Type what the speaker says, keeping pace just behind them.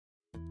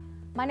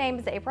My name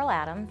is April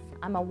Adams.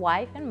 I'm a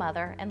wife and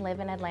mother and live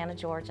in Atlanta,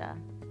 Georgia.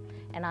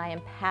 And I am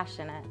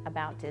passionate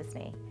about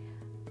Disney.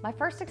 My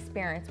first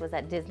experience was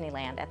at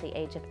Disneyland at the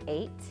age of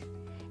 8.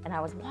 And I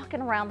was walking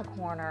around the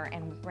corner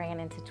and ran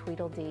into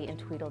Tweedledee and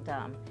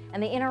Tweedledum.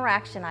 And the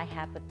interaction I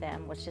had with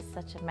them was just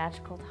such a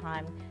magical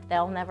time that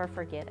I'll never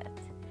forget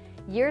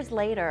it. Years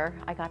later,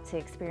 I got to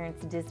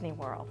experience Disney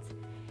World.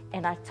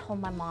 And I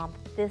told my mom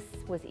this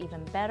was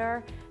even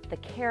better. The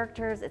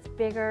characters, it's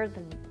bigger,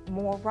 the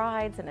more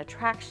rides and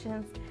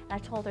attractions. And I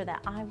told her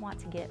that I want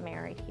to get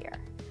married here.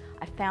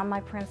 I found my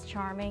Prince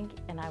Charming,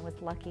 and I was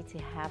lucky to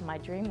have my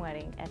dream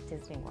wedding at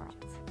Disney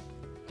World.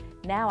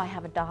 Now I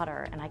have a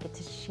daughter, and I get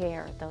to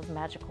share those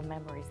magical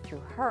memories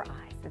through her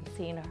eyes and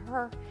seeing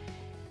her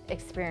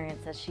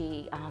experience as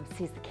she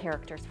sees the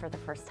characters for the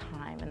first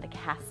time and the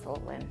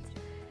castle and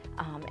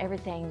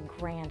everything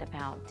grand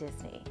about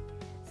Disney.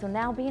 So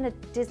now being a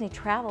Disney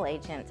travel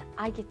agent,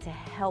 I get to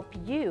help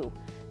you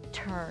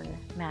turn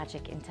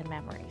magic into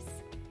memories.